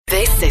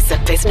This is the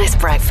Business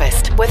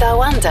Breakfast with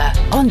Oanda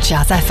on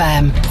Jazz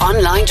FM.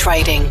 Online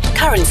trading,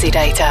 currency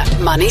data,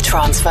 money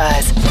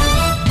transfers.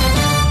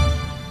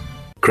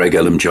 Craig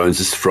Ellum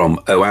joins us from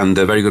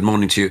Oanda. Very good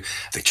morning to you.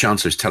 The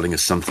Chancellor is telling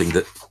us something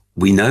that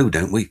we know,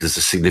 don't we? There's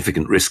a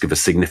significant risk of a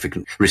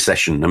significant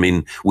recession. I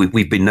mean,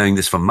 we've been knowing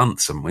this for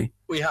months, haven't we?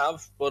 We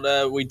have,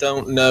 but we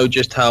don't know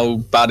just how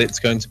bad it's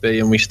going to be,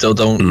 and we still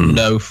don't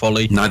know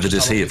fully. Neither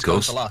does he, of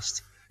course.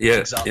 Yeah,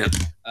 exactly. Yeah.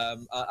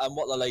 And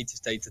what the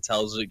latest data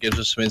tells us, it gives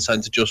us some insight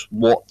into just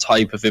what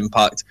type of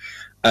impact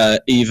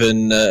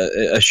even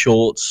a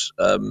short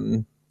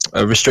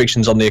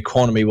restrictions on the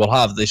economy will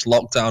have. This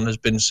lockdown has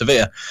been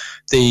severe.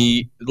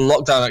 The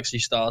lockdown actually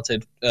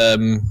started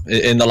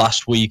in the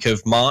last week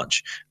of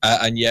March,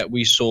 and yet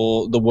we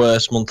saw the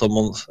worst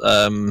month-on-month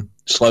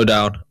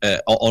slowdown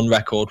on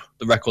record.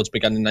 The records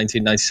began in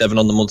 1997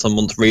 on the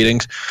month-on-month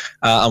readings,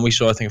 and we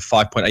saw, I think, a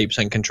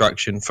 5.8%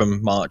 contraction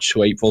from March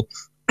to April.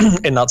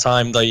 In that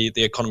time, the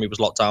economy was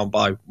locked down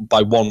by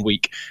 1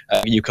 week.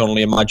 You can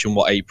only imagine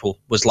what April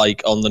was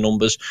like on the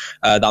numbers.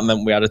 That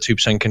meant we had a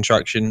 2%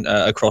 contraction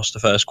across the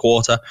first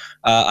quarter,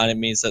 and it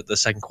means that the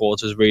second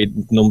quarter's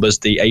numbers,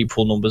 the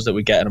April numbers that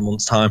we get in a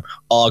month's time,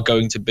 are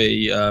going to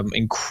be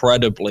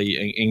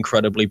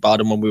incredibly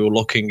bad. And when we were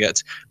looking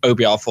at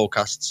OBR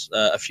forecasts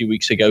a few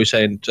weeks ago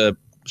saying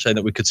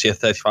that we could see a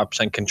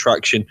 35%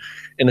 contraction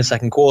in the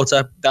second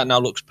quarter, that now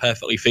looks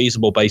perfectly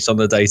feasible based on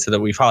the data that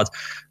we've had.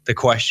 The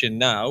question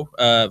now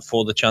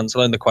for the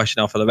Chancellor, and the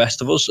question now for the rest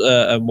of us,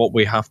 and what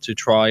we have to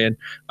try and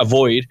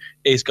avoid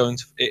is going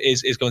to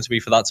be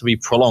for that to be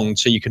prolonged.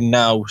 So you can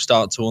now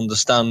start to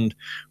understand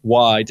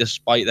why,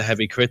 despite the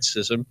heavy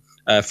criticism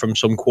from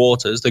some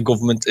quarters, the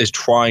government is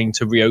trying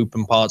to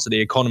reopen parts of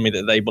the economy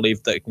that they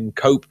believe that can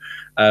cope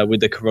with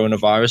the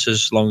coronavirus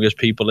as long as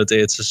people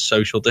adhere to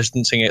social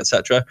distancing,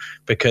 etc.,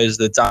 because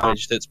the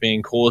damage that's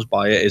being caused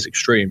by it is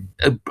extreme.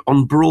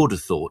 On broader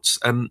thoughts,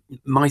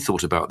 my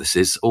thought about this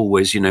is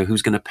always,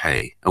 who's going to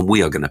pay? And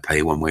we are going to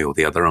pay one way or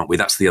the other, aren't we?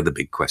 That's the other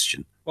big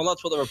question. Well,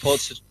 that's what the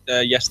reports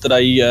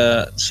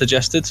yesterday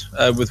suggested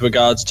with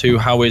regards to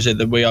how is it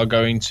that we are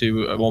going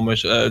to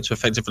to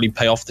effectively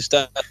pay off this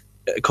debt.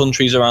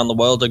 Countries around the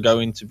world are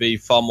going to be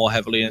far more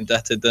heavily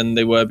indebted than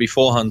they were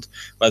beforehand,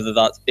 whether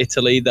that's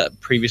Italy, that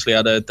previously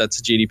had a debt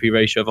to GDP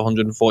ratio of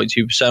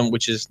 142%,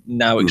 which is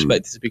now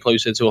expected to be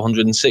closer to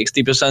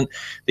 160%.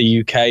 The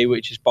UK,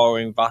 which is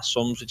borrowing vast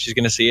sums, which is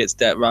going to see its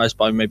debt rise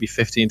by maybe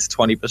 15 to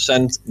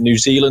 20%. New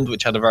Zealand,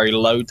 which had a very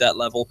low debt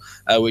level,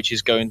 which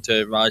is going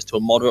to rise to a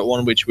moderate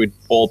one, which we'd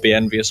all be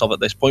envious of at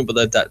this point, but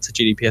their debt to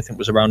GDP, I think,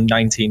 was around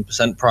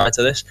 19% prior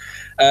to this.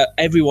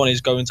 Everyone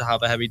is going to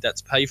have a heavy debt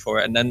to pay for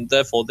it, and then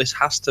therefore this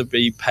has to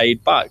be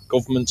paid back.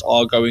 Governments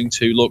are going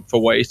to look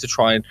for ways to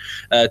try and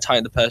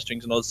tighten the purse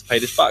strings in order to pay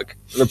this back.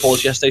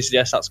 Reports yesterday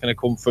suggest that's going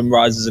to come from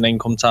rises in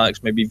income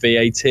tax, maybe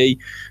VAT,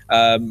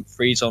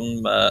 freeze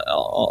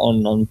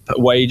on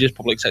wages,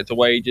 public sector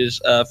wages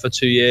for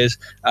 2 years,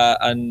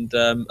 and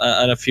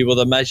a few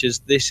other measures.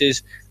 This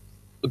is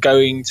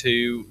going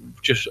to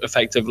just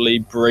effectively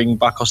bring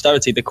back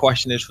austerity. The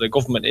question is for the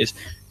government is,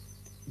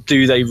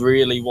 do they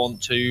really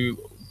want to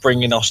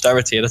bring in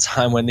austerity at a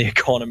time when the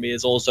economy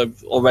is also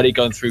already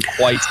going through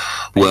quite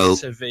a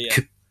severe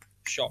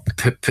shock?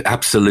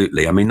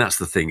 Absolutely. I mean, that's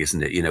the thing,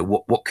 isn't it?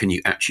 What can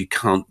you actually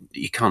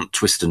you can't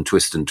twist and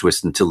twist and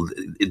twist until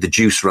the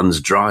juice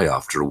runs dry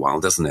after a while,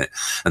 doesn't it?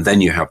 And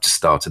then you have to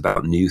start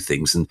about new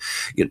things. And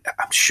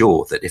I'm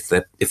sure that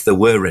if there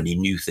were any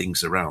new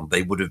things around,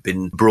 they would have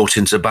been brought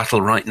into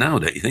battle right now,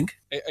 don't you think?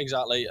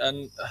 Exactly.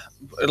 And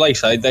like I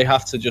say, they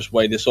have to just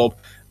weigh this up.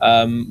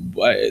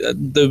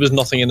 There was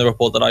nothing in the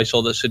report that I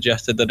saw that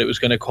suggested that it was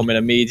going to come in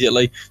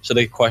immediately. So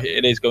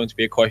it is going to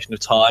be a question of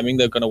timing.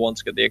 They're going to want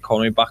to get the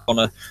economy back on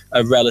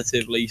a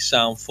relatively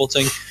sound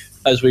footing.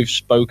 As we've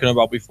spoken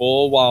about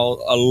before,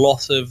 while a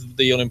lot of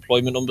the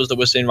unemployment numbers that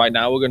we're seeing right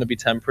now are going to be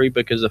temporary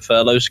because of the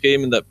furlough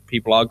scheme and that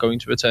people are going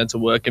to return to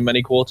work in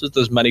many quarters,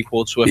 there's many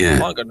quarters where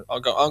people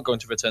aren't going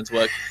to return to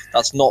work.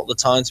 That's not the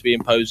time to be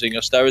imposing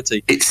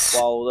austerity.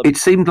 It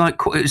seemed like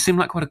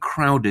quite a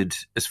crowded,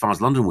 as far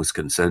as London was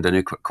concerned,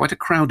 and quite a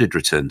crowded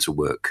return to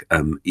work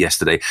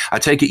yesterday. I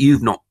take it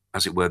you've not,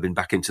 as it were, been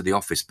back into the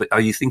office, but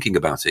are you thinking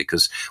about it?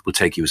 Because we'll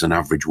take you as an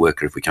average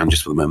worker if we can,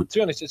 just for the moment. To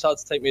be honest, it's hard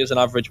to take me as an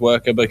average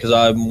worker because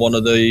I'm one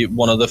of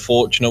the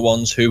fortunate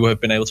ones who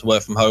have been able to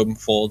work from home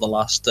for the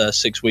last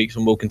 6 weeks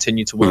and will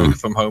continue to work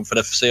from home for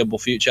the foreseeable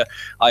future.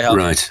 I have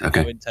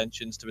no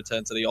intentions to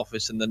return to the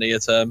office in the near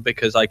term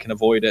because I can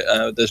avoid it.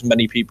 There's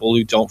many people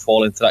who don't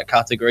fall into that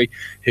category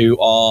who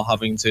are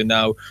having to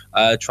now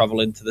travel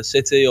into the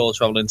city or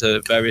travel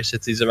into various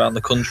cities around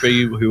the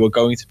country, who are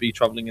going to be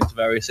travelling into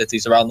various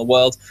cities around the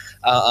world.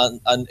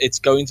 And it's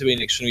going to be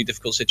an extremely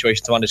difficult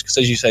situation to manage because,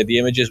 as you say, the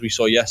images we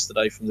saw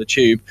yesterday from the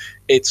tube,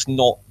 it's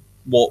not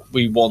what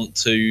we want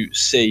to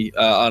see,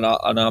 and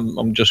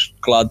I'm just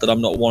glad that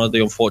I'm not one of the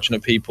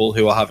unfortunate people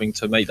who are having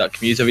to make that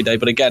commute every day.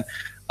 But again,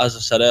 as I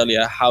said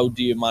earlier, how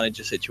do you manage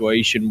a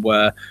situation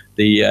where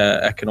the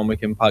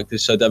economic impact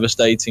is so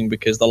devastating?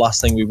 Because the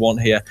last thing we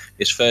want here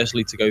is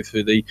firstly to go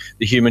through the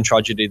human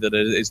tragedy that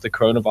is the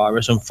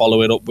coronavirus and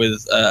follow it up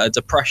with a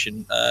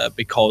depression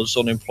because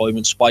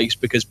unemployment spikes,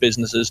 because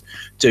businesses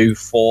do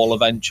fall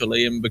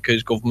eventually, and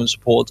because government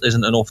support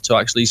isn't enough to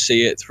actually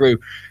see it through.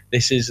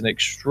 This is an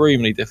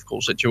extremely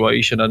difficult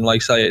situation, and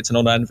like I say, it's an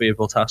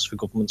unenviable task for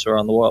governments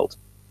around the world.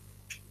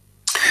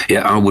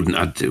 Yeah, I wouldn't.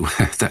 I'd do.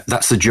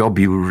 That's a job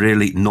you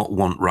really not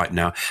want right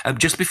now.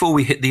 Just before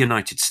we hit the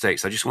United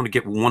States, I just want to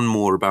get one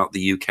more about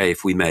the UK,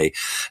 if we may.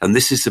 And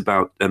this is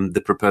about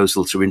the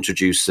proposal to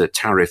introduce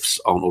tariffs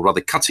on, or rather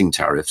cutting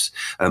tariffs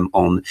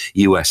on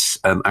US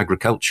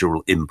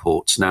agricultural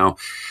imports. Now,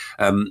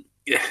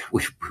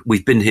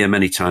 we've been here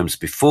many times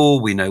before.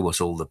 We know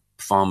what all the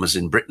farmers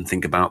in Britain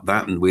think about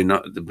that, and we're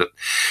not, but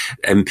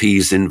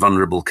MPs in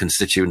vulnerable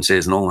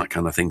constituencies and all that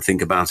kind of thing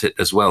think about it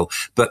as well.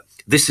 But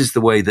this is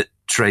the way that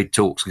trade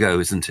talks go,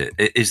 isn't it?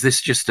 Is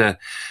this just a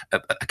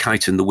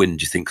kite in the wind,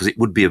 do you think? Because it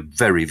would be a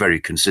very, very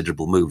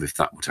considerable move if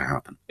that were to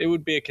happen. It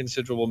would be a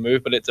considerable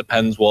move, but it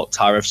depends what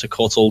tariffs are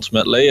cut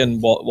ultimately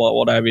and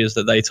what areas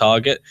that they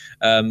target.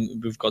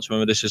 We've got to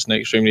remember this is an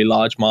extremely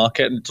large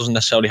market, and it doesn't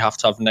necessarily have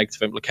to have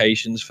negative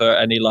implications for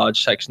any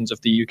large sections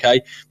of the UK.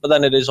 But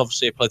then it is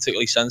obviously a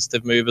politically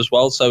sensitive move as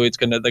well, so they're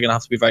going to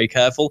have to be very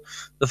careful.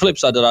 The flip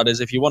side of that is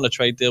if you want a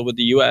trade deal with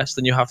the US,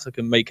 then you have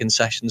to make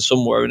concessions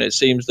somewhere, and it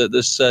seems that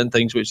there's certain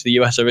things which the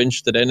US are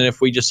interested in, and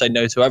if we just say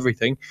no to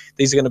everything,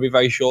 these are going to be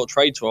very short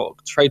trade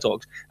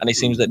talks. And it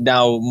seems that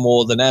now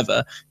more than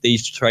ever,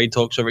 these trade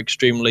talks are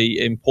extremely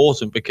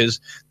important, because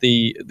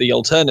the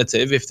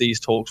alternative, if these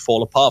talks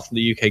fall apart from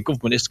the UK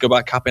government, is to go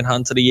back cap in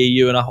hand to the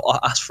EU and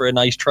ask for a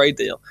nice trade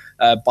deal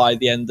by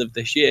the end of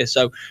this year.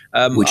 So,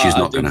 which is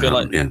not going to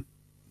happen. Yeah.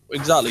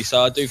 Exactly.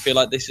 So I do feel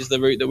like this is the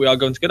route that we are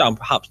going to go down.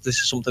 Perhaps this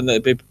is something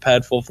that they'd be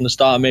prepared for from the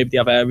start. Maybe they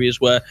have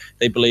areas where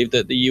they believe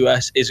that the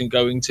US isn't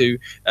going to,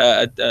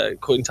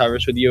 cutting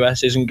tariffs with the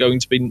US isn't going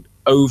to be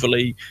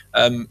overly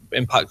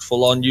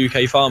impactful on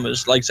UK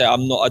farmers. Like I say,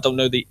 I don't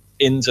know the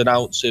ins and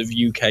outs of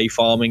UK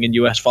farming and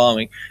US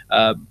farming,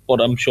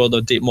 but I'm sure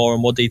the more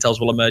and more details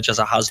will emerge as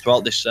it has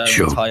throughout this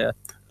entire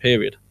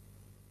period.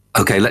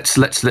 Okay, let's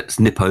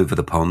nip over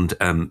the pond,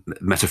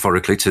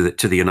 metaphorically to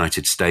the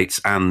United States.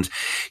 And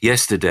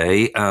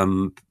yesterday,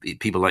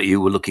 people like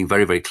you were looking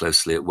very, very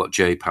closely at what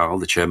Jay Powell,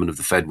 the chairman of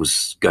the Fed,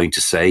 was going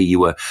to say. You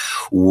were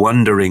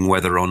wondering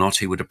whether or not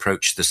he would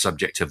approach the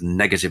subject of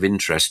negative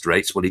interest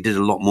rates. Well, he did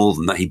a lot more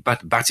than that. He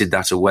batted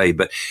that away,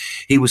 but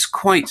he was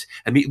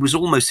it was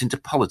almost into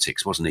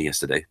politics, wasn't he,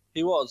 yesterday?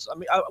 He was. I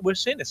mean, we're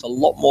seeing this a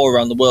lot more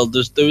around the world.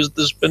 There's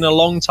been a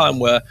long time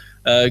where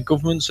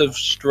governments have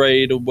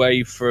strayed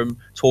away from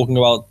talking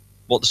about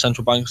what the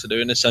central banks are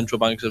doing. The central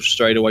banks have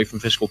strayed away from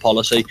fiscal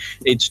policy.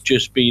 It's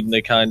just been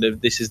the kind of,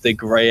 this is the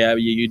grey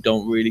area you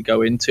don't really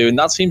go into. And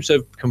that seems to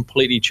have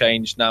completely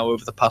changed now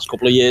over the past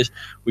couple of years.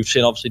 We've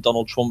seen obviously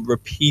Donald Trump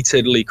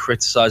repeatedly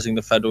criticising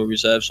the Federal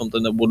Reserve,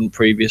 something that wouldn't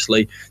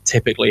previously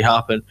typically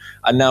happen.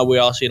 And now we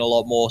are seeing a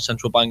lot more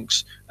central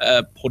banks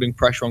putting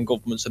pressure on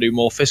governments to do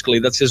more fiscally.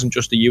 That isn't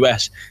just the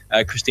US.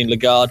 Christine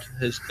Lagarde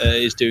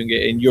is doing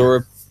it in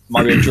Europe.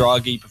 Mario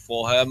Draghi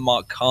before her,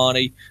 Mark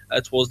Carney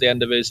towards the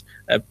end of his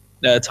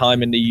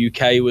time in the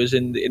UK was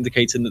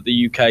indicating that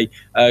the UK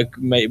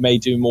may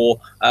do more,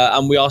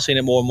 and we are seeing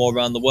it more and more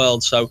around the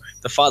world. So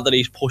the fact that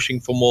he's pushing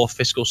for more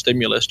fiscal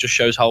stimulus just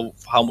shows how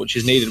much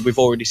is needed. We've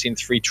already seen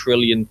 $3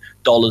 trillion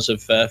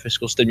of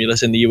fiscal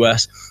stimulus in the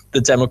US.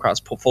 The Democrats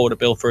put forward a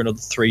bill for another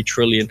 $3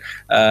 trillion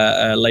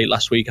late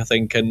last week, I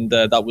think, and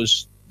that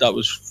was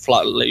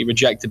flatly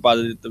rejected by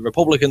the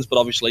Republicans, but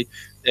obviously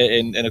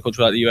in a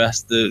country like the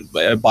US,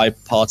 the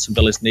bipartisan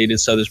bill is needed,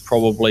 so there's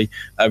probably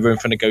room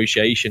for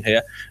negotiation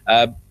here.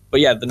 But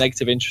yeah, the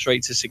negative interest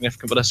rates is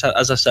significant. But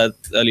as I said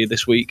earlier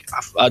this week,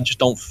 I just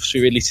don't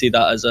really see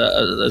that as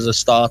a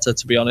starter,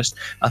 to be honest.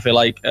 I feel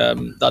like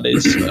that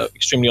is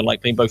extremely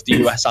unlikely in both the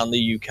US and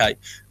the UK,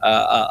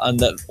 and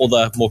that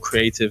other more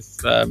creative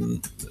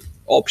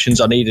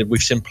options are needed.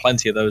 We've seen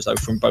plenty of those, though,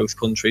 from both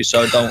countries,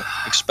 so I don't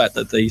expect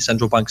that the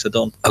central banks are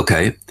done.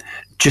 Okay.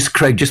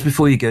 Craig, just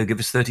before you go, give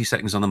us 30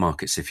 seconds on the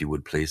markets, if you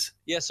would, please.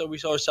 Yeah, so we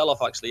saw a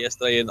sell-off, actually,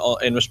 yesterday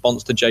in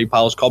response to Jay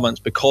Powell's comments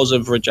because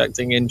of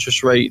rejecting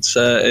interest rates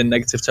in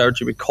negative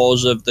territory,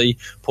 because of the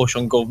push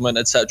on government,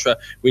 etc.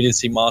 We did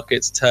see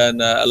markets turn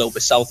a little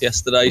bit south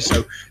yesterday,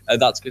 so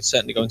that's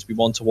certainly going to be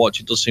one to watch.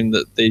 It does seem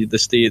that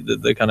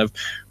the kind of,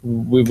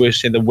 we're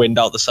seeing the wind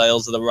out the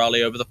sails of the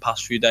rally over the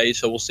past few days,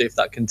 so we'll see if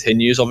that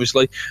continues,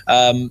 obviously.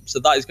 So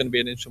that is going to be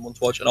an interesting one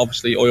to watch, and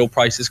obviously oil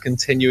prices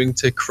continuing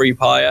to creep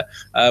higher.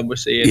 We're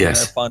seeing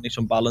finding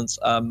some balance.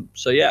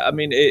 So yeah, I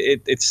mean,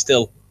 it's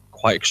still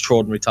quite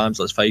extraordinary times,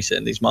 let's face it,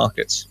 in these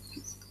markets.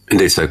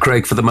 Indeed. So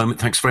Craig, for the moment,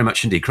 thanks very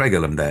much indeed. Craig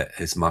Ullum there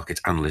is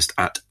market analyst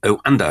at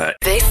Oanda.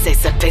 This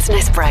is the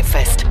Business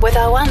Breakfast with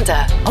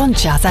Oanda on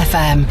Jazz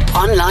FM.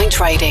 Online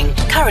trading,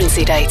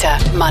 currency data,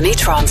 money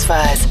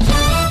transfers.